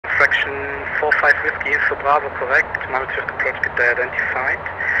Fraction 45 Whiskey for Bravo, correct. Moment 5 approach get identified.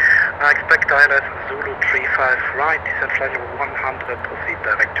 Expect ILS Zulu 35 right, descent flight level 100, proceed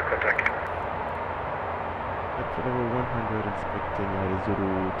direct to contact. At level 100, expecting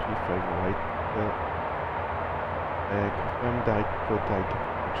Zulu 35 right. Confirm direct contact,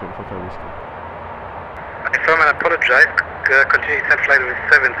 Fraction 45 Whiskey. I confirm and apologize, continue descent flight level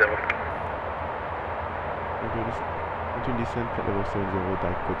 70. Continue descent flight level 70,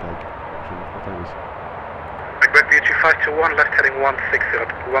 direct contact, Fraction 45 Whiskey. Back beauty 521, left heading 160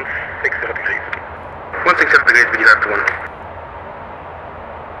 degrees. 160 degrees, we left 1.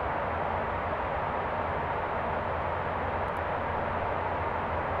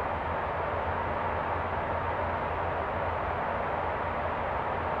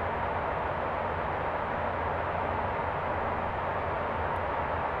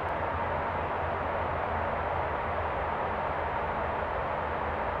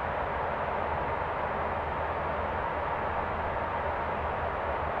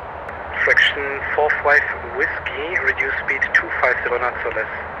 Fraction 45 Whiskey, reduce speed 250 knots or less.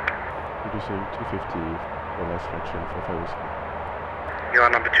 Reducing 250 or less, Fraction 45 Whiskey. You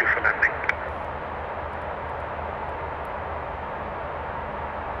are number 2 for landing.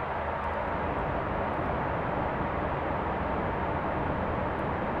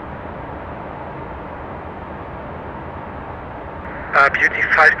 Beauty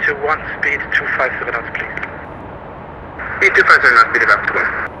 521, speed 250 knots, please. Speed 250 knots, speed left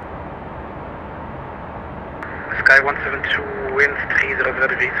 1. Sky 172, winds 300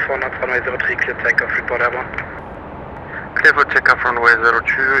 degrees, 4 knots, runway 03, clear takeoff, report airborne. Clear for takeoff runway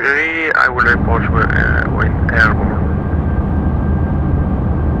 03, I will report with airborne.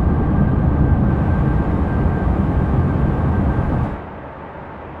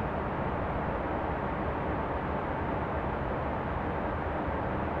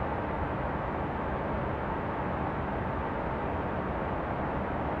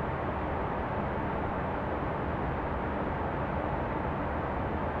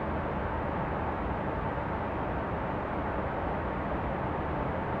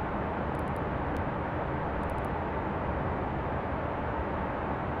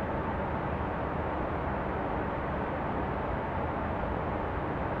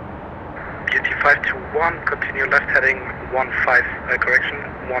 Beauty 521, continue left heading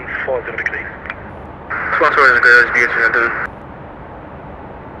 140 degrees. 140 degrees, beauty,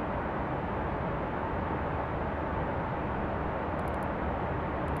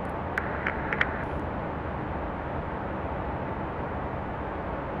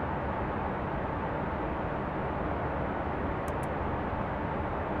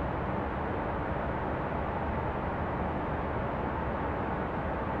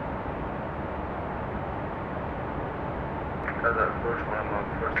 As I approach my mark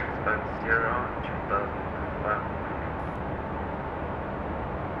first expense 2005.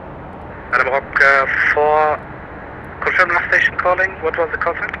 Madam Rock 4, confirm last station calling, what was the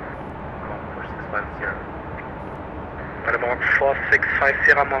call sign? Mark first expense 0. Madam Rock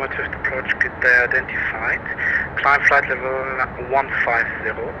 4650, moment 5th approach, get identified. Climb flight level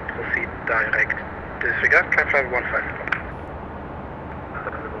 150, proceed direct. Disregard, climb flight 150.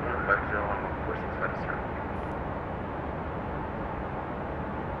 Level 150 on mark first expense 0.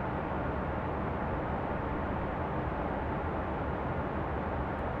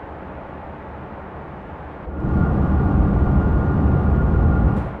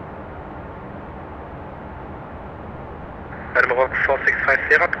 Madam Rock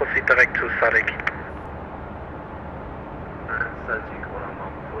 4650, proceed direct to Salik. Salik on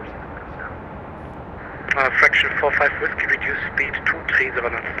mark 4650. Fraction 45 Whiskey, reduce speed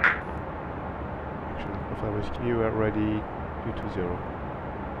 230 knots. Fraction 45 Whiskey, you are ready, 220.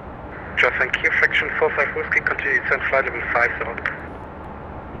 Just thank you. Fraction 45 Whiskey, continue descent flight level 50.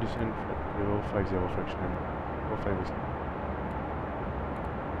 Descent level 50, Fraction 45 Whiskey.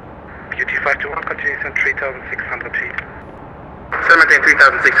 Beauty 521, continue descent 3,600 feet. 17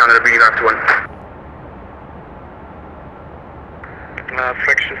 3600, bring it up to 1.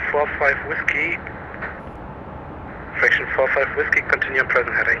 Fraction 45 Whiskey. Fraction 45 Whiskey, continue on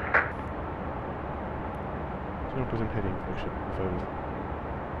present heading. Continue on present heading, Fraction 45 Whiskey.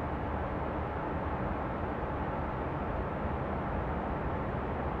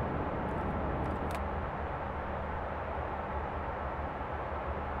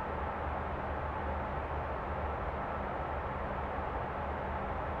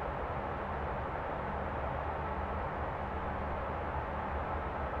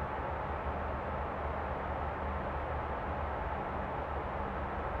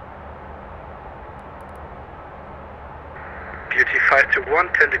 Beauty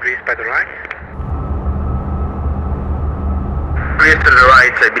BT521, 10 degrees by the right. Degrees to the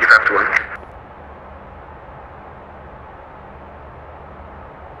right, BT521.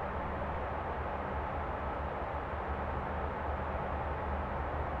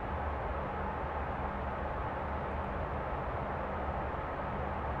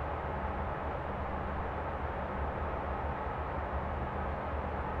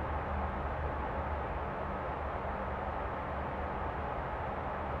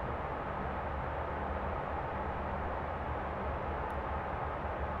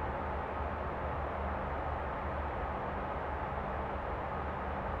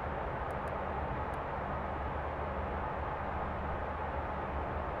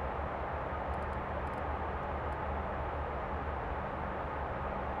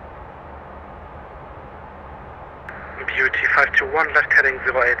 BT521, left heading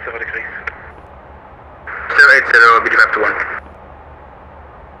 080 degrees. 080, BT521.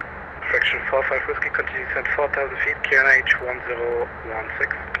 Fraction 45 Whiskey, continue descent 4,000 feet, QNH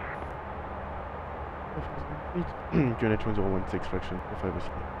 1016. QNH 1016, fraction 45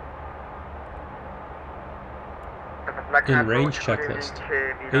 whiskey. In range checklist.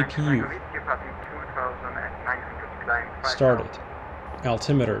 APU. Started.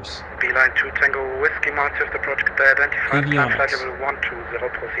 Altimeters. Beeline 2 Tango Whiskey, Mount of the project identified. Climb flight Avionics. level 120,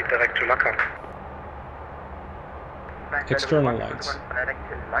 proceed direct to LACAM. External lights.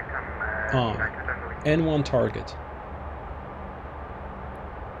 On. N1 target.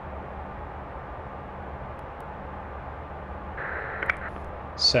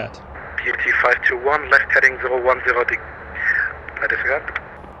 Set. BT521, left heading 010 disregard.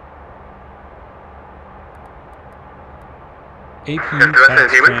 APU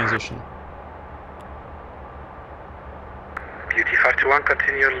fast transition. BT521,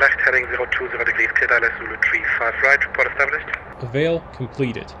 continue left heading 020 degrees, clear ILS Zulu 35 right, report established. Avail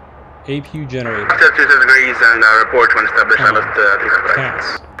completed. APU generator. 32 degrees and report when established, On. ILS 35 right.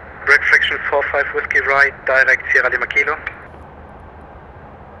 Pass. Break friction 45 Whiskey right, direct Sierra Lima Kilo.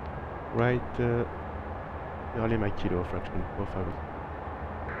 Right, Sierra Lima Kilo, fraction 45 whiskey.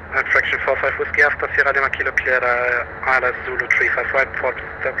 And fraction 45 Whiskey after Sierra Lima Kilo, clear ILS Zulu 35 right, report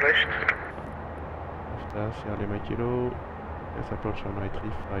established. After Sierra Lima Kilo, yes, approach on right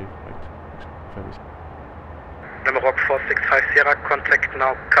 35 right, fraction 45 whiskey. Number rock 465 Sierra, contact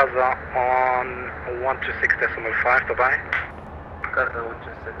now Casa on 126.5, bye-bye. Casa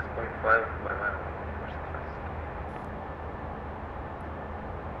 126.5, bye-bye.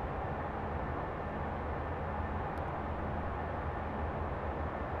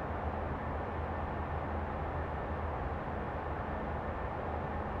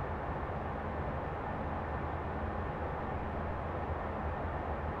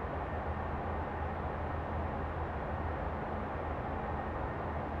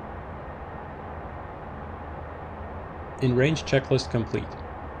 In range checklist complete.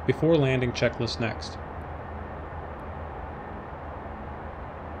 Before landing checklist next.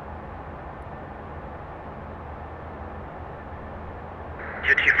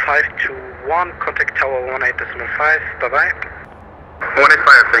 UT521, contact tower 18.5, bye-bye.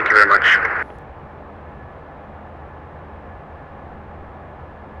 185, thank you very much.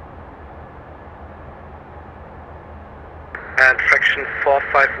 And fraction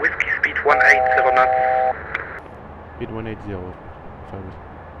 45 Whiskey, speed 180 knots. Speed 180, 45 whiskey.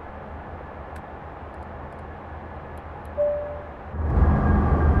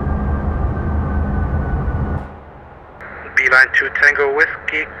 Beeline 2 Tango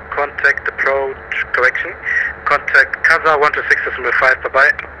Whiskey, contact approach, correction. Contact Casa 126.5,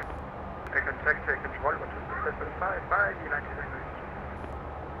 bye-bye. Contact control 126.5, bye, Beeline 2 Tango.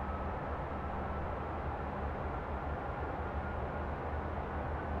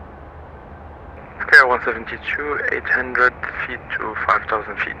 Sky 172, 800 feet to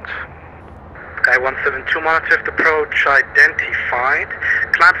 5,000 feet. Sky 172, monitor approach identified.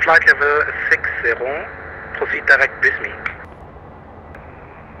 Climb flight level 60, proceed direct Bismi.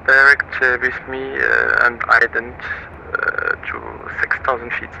 Direct with me and ident to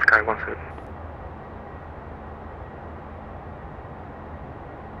 6,000 feet, Sky 172.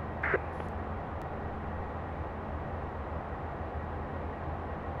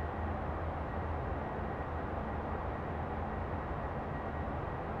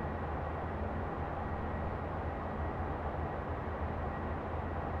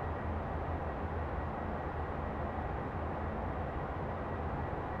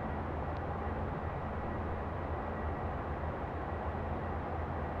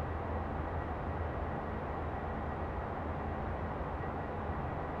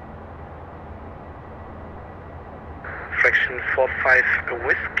 contention 45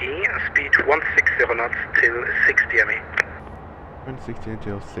 Whiskey, speed 160 knots till 60 ME. 160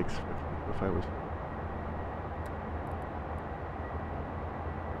 until 6, 45 Whiskey.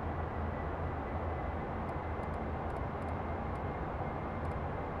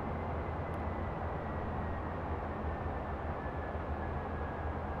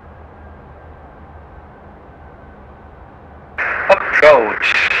 Approach.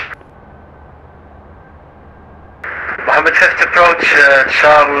 Mohammed 5th approach,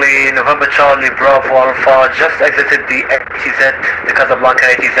 Charlie, November Charlie, Bravo Alpha, just exited the ATZ, the Casablanca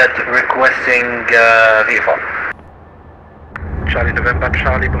ATZ, requesting VFR. Charlie, November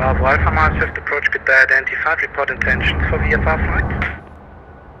Charlie, Bravo Alpha, Mars 5th approach, could they identified, report intentions for VFR flight?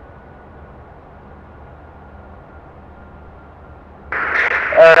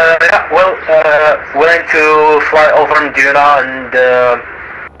 Yeah, well, willing to fly over Medina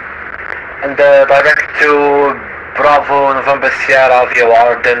and direct to Bravo November Sierra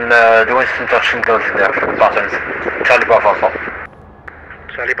VOR, then the Winston touching goes in there, buttons. Charlie Bravo Alpha.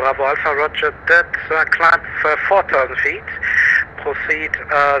 Charlie Bravo Alpha, roger that, climb 4,000 feet, proceed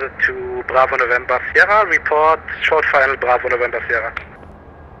to Bravo November Sierra, report short final Bravo November Sierra.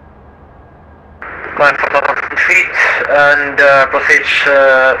 Climb 4,000 feet and proceed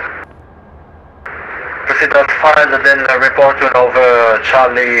on file and then report to over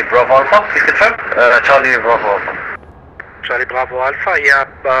Charlie Bravo Alpha, please confirm? Charlie Bravo Alpha. Charlie Bravo Alpha, yeah,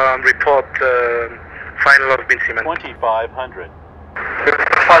 report final of VATSIM. 2500.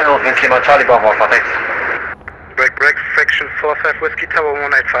 Final of VATSIM, Charlie Bravo Alpha, thanks. Break, fraction 45 Whiskey Tower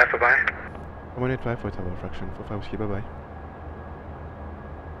 185, bye-bye. 185 for Tower, fraction 45 Whiskey, bye-bye.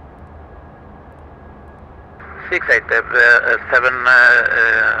 68,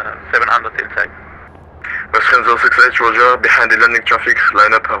 700 inside. Western 068, roger, behind the landing traffic,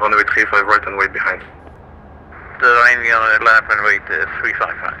 line up, runway 35 right and wait behind. The landing on line up and wait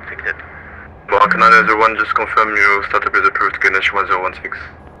 35 right, 68. Mark 901, just confirm you startup is approved, QNH 1016.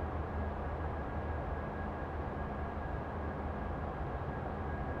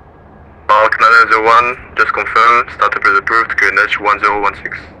 Mark 901, just confirm, startup is approved, QNH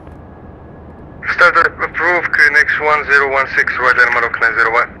 1016. Startup approved, QNH 1016, roger, Mark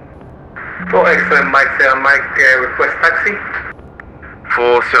 901. For excellent, Mike, request taxi.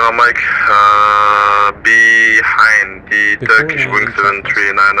 For Sierra Mike, behind the Before Turkish Wing landing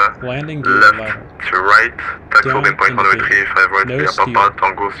 739er, Landing gear left level. to right, tax Down holding point indicated. 135 right, No via steer. Papa,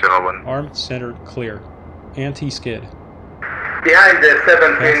 Tango, Sierra 1. Arm centered clear. Anti-skid. Behind the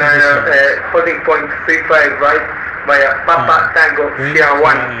 739er, holding point 35 right, via Papa, Tango, Bring Sierra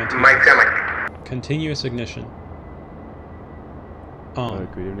 1, fly Mike, Mike. Continuous ignition. On.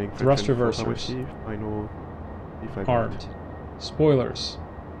 Good evening, Thrust fraction 45 reversers. Whiskey, final 35 Armed. Spoilers.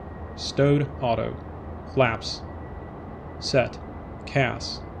 Stowed auto. Flaps. Set.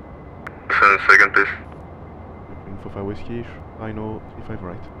 CAS. Second please. 45 Whiskey, final 35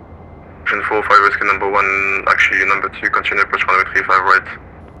 right. 45 Whiskey number 1, actually number 2, continue approach runway 35 right.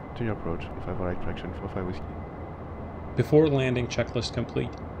 Continue approach, 35 right, fraction 45 Whiskey. Before landing checklist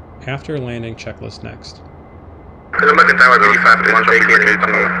complete. After landing checklist next. The wind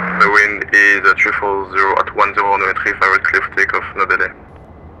is 340 at 10 runway 35 right, clear for takeoff, no delay.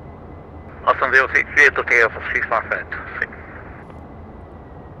 Austin 06, clear to take off 6 right.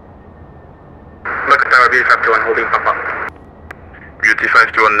 Look at Tower B51, holding Papa. Beauty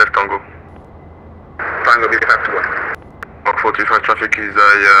 521 left Tango. Tango B51. Mark 45 traffic is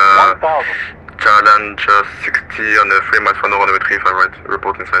 1000. challenge 60 on the 3 miles from runway 35 right,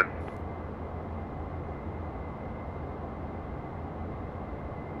 report inside.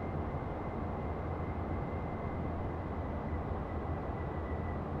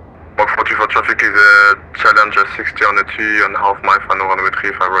 Mark 44 traffic is challenge 60 on the 2.5 mile from runway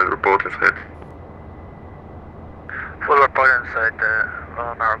 35 right, report inside. Full report inside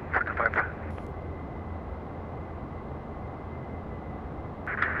Mark 45.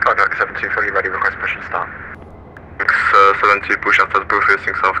 Contact 72, fully ready, request push and start. X70 push and start proof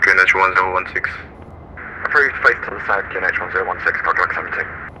facing south, QNH 1016. Approved, face to the side, QNH 1016, contact 72.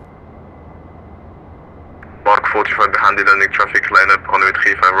 Mark 45 behind the landing traffic, line up runway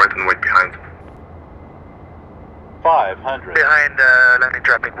 35 right and wait behind. 500. Behind landing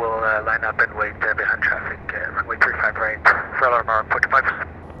traffic, will line up and wait behind traffic, runway 35 right, for alarm Mark 45.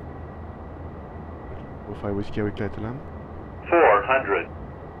 45 Whiskey, we clear to land. 400.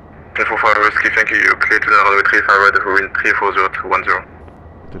 45 Whiskey, thank you. You're clear to land runway 35 right, wind 340 to 10. To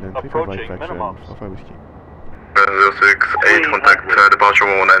land 35 right, Approaching fraction minimums. 45 Whiskey. 068, contact departure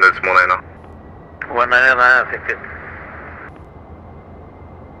 119, it's 190. 199, thank you.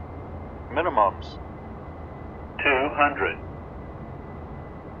 Minimums. 200.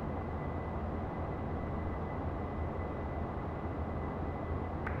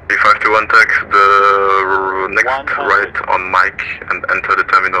 V521 tax the next 100. right on Mike and enter the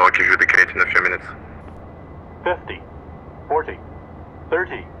terminal. I'll give you the gate in a few minutes. 50. 40.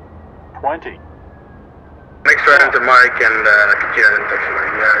 30. 20. Next right into Mike and continue in taxi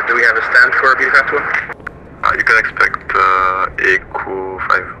line. Yeah, do we have a stand for V521? You can expect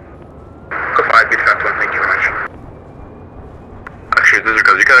EQ5. EQ5, V521, thank you very much. Actually, this is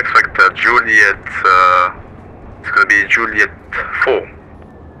because you can expect Juliet, it's gonna be Juliet 4.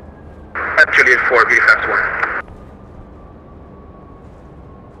 Juliet 4, V521.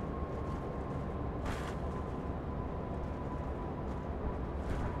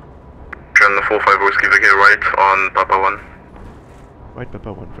 Fraction 45 whiskey, Vicky, right on Papa 1. Right,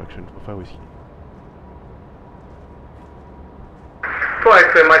 Papa 1, fraction 45 whiskey.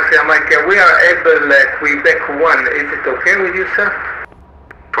 Right, Mike, we are able, Quebec 1, is it okay with you, sir?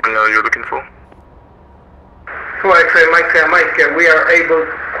 What are you looking for? Right, Mike, we are able,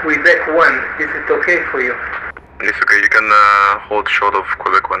 Quebec 1, is it okay for you? It's okay, you can hold short of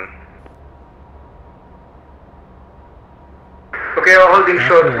Quebec 1. Okay, I'm holding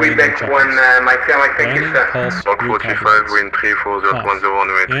short After Quebec landing 1, Mike, thank you, Landing sir. pulse Block 45, wind 34010,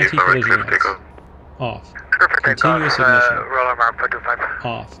 runway 35, right, Anti-collision clear takeoff. Off. Perfect Continuous ignition. roll arm 425.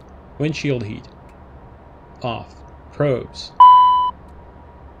 Off. Windshield heat. Off. Probes.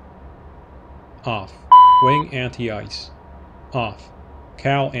 Off. Wing anti-ice. Off.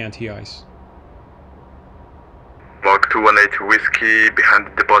 Cowl anti-ice. Mark 218 whiskey, behind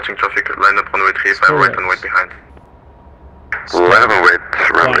the departing traffic, line up runway 35, right and wait behind. Line up wait,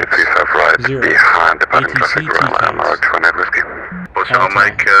 runway 35 right, behind departing traffic, Mark 218 whiskey. Also, All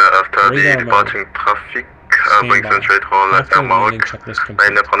Mike, after the Radar departing traffic, bring Standby. some straight roll, After the landing Mark, checklist complete.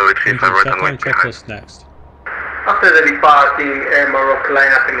 line up runway 35, Enter right and checkline wait behind. checklist next. After the departing Morocco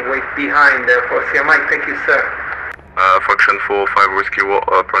line up and wait behind for Sir Mike, thank you, sir. Fraction 45 whiskey, what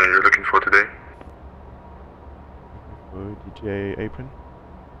apron are you looking for today? DJ apron.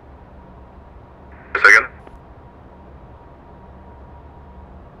 A second.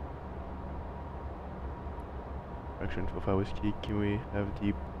 Fraction 45 whiskey, can we have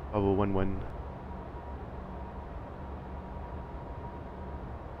the Bravo 11?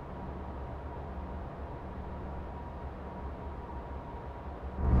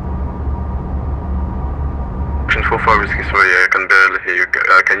 Fraction 45 whiskey, sorry, I can barely hear you.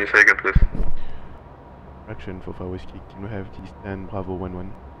 Can you say again, please? Fraction 45 whiskey, can we have the stand Bravo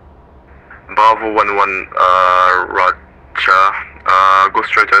 11? Bravo 11, Roger. Go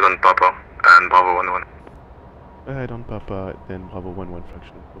straight ahead on Papa and Bravo 11. Ahead on Papa, then Bravo 11,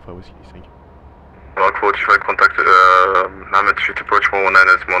 fraction 45 whiskey, thank you. Mark 45, contact Mohammed Street approach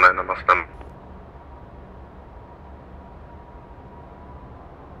 119 as 19 Amsterdam.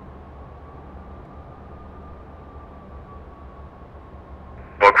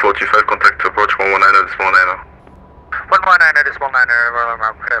 Mark 45, contact approach 119 as 19. 119 is 19, roll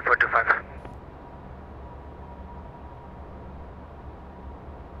arm 425.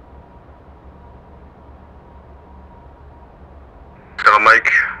 Sir Mike,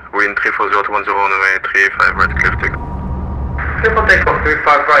 wind 34010, runway 35, right, clear takeoff. Triple takeoff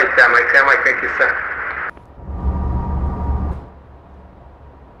 35 right, Mike, thank you, sir.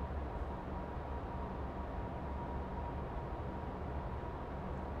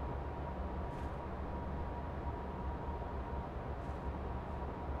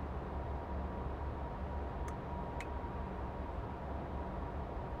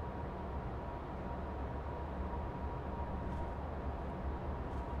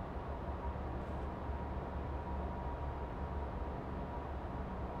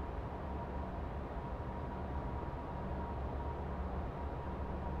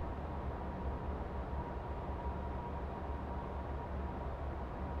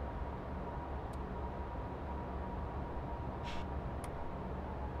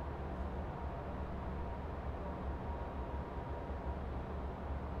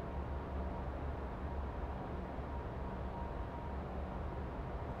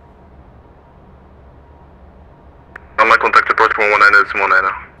 My contact approach 119 is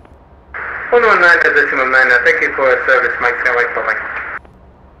 19. 119 decimal 9, thank you for your service, Mike, bye-bye.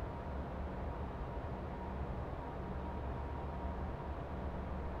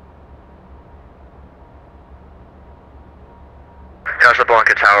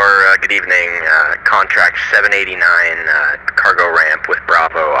 Casablanca Tower, good evening. Contract 789, cargo ramp with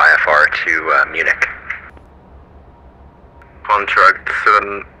Bravo IFR to Munich. Contract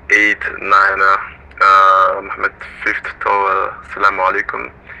 789, Mohammed 5th Tower, Assalamu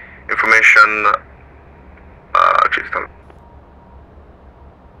alaikum. Information Actually, stand.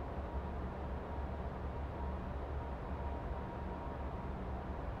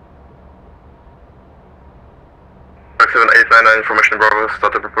 Taxi 7899, information Bravo,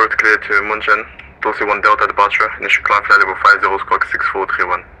 startup report clear to Munchen, Tulsi 1 Delta departure, initial climb flight level 50 squawk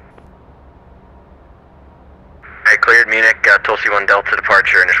 6431. I cleared Munich, Tulsi 1 Delta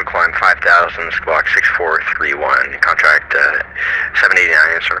departure, initial climb 5000, squawk 6431, contract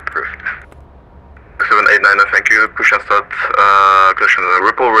 789, start approved. 7899, thank you, push and start, collision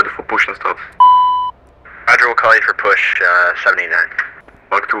ripple, ready for push and start. Roger, we'll call you for push 789.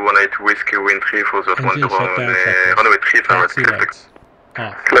 Mark 218 Whiskey, wind 3410, Engine shut down checklist. runway 35 right, Taxi lights.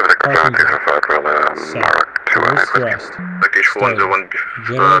 Off. Level Parking brake. Set. Set. Reverse thrust. Package Start. 101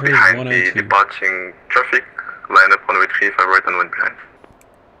 Generators behind 1 the and 2. departing traffic, line up runway 35 right and 1 behind.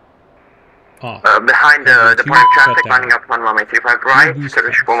 Off. Behind Engine two, departing shut traffic, down. lining up on runway 35 right, boost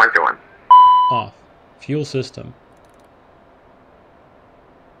Turkish pumps. 4101. Off. Fuel system.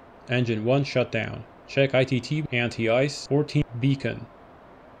 Engine 1 shut down. Check ITT anti-ice 14 beacon.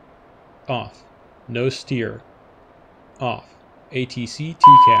 Off. No steer. Off. ATC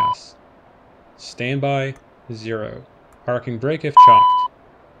TCAS. Standby 0. Parking brake if chocked.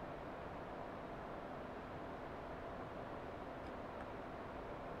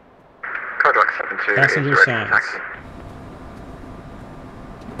 Codrock 72. Passenger signs.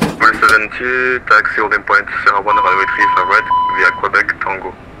 170, taxi holding point Sierra 1, runway 35 right, via Quebec,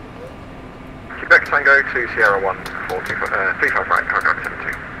 Tango. Quebec Tango to Sierra 1, 35 right, Codrock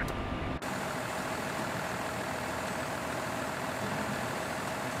 72.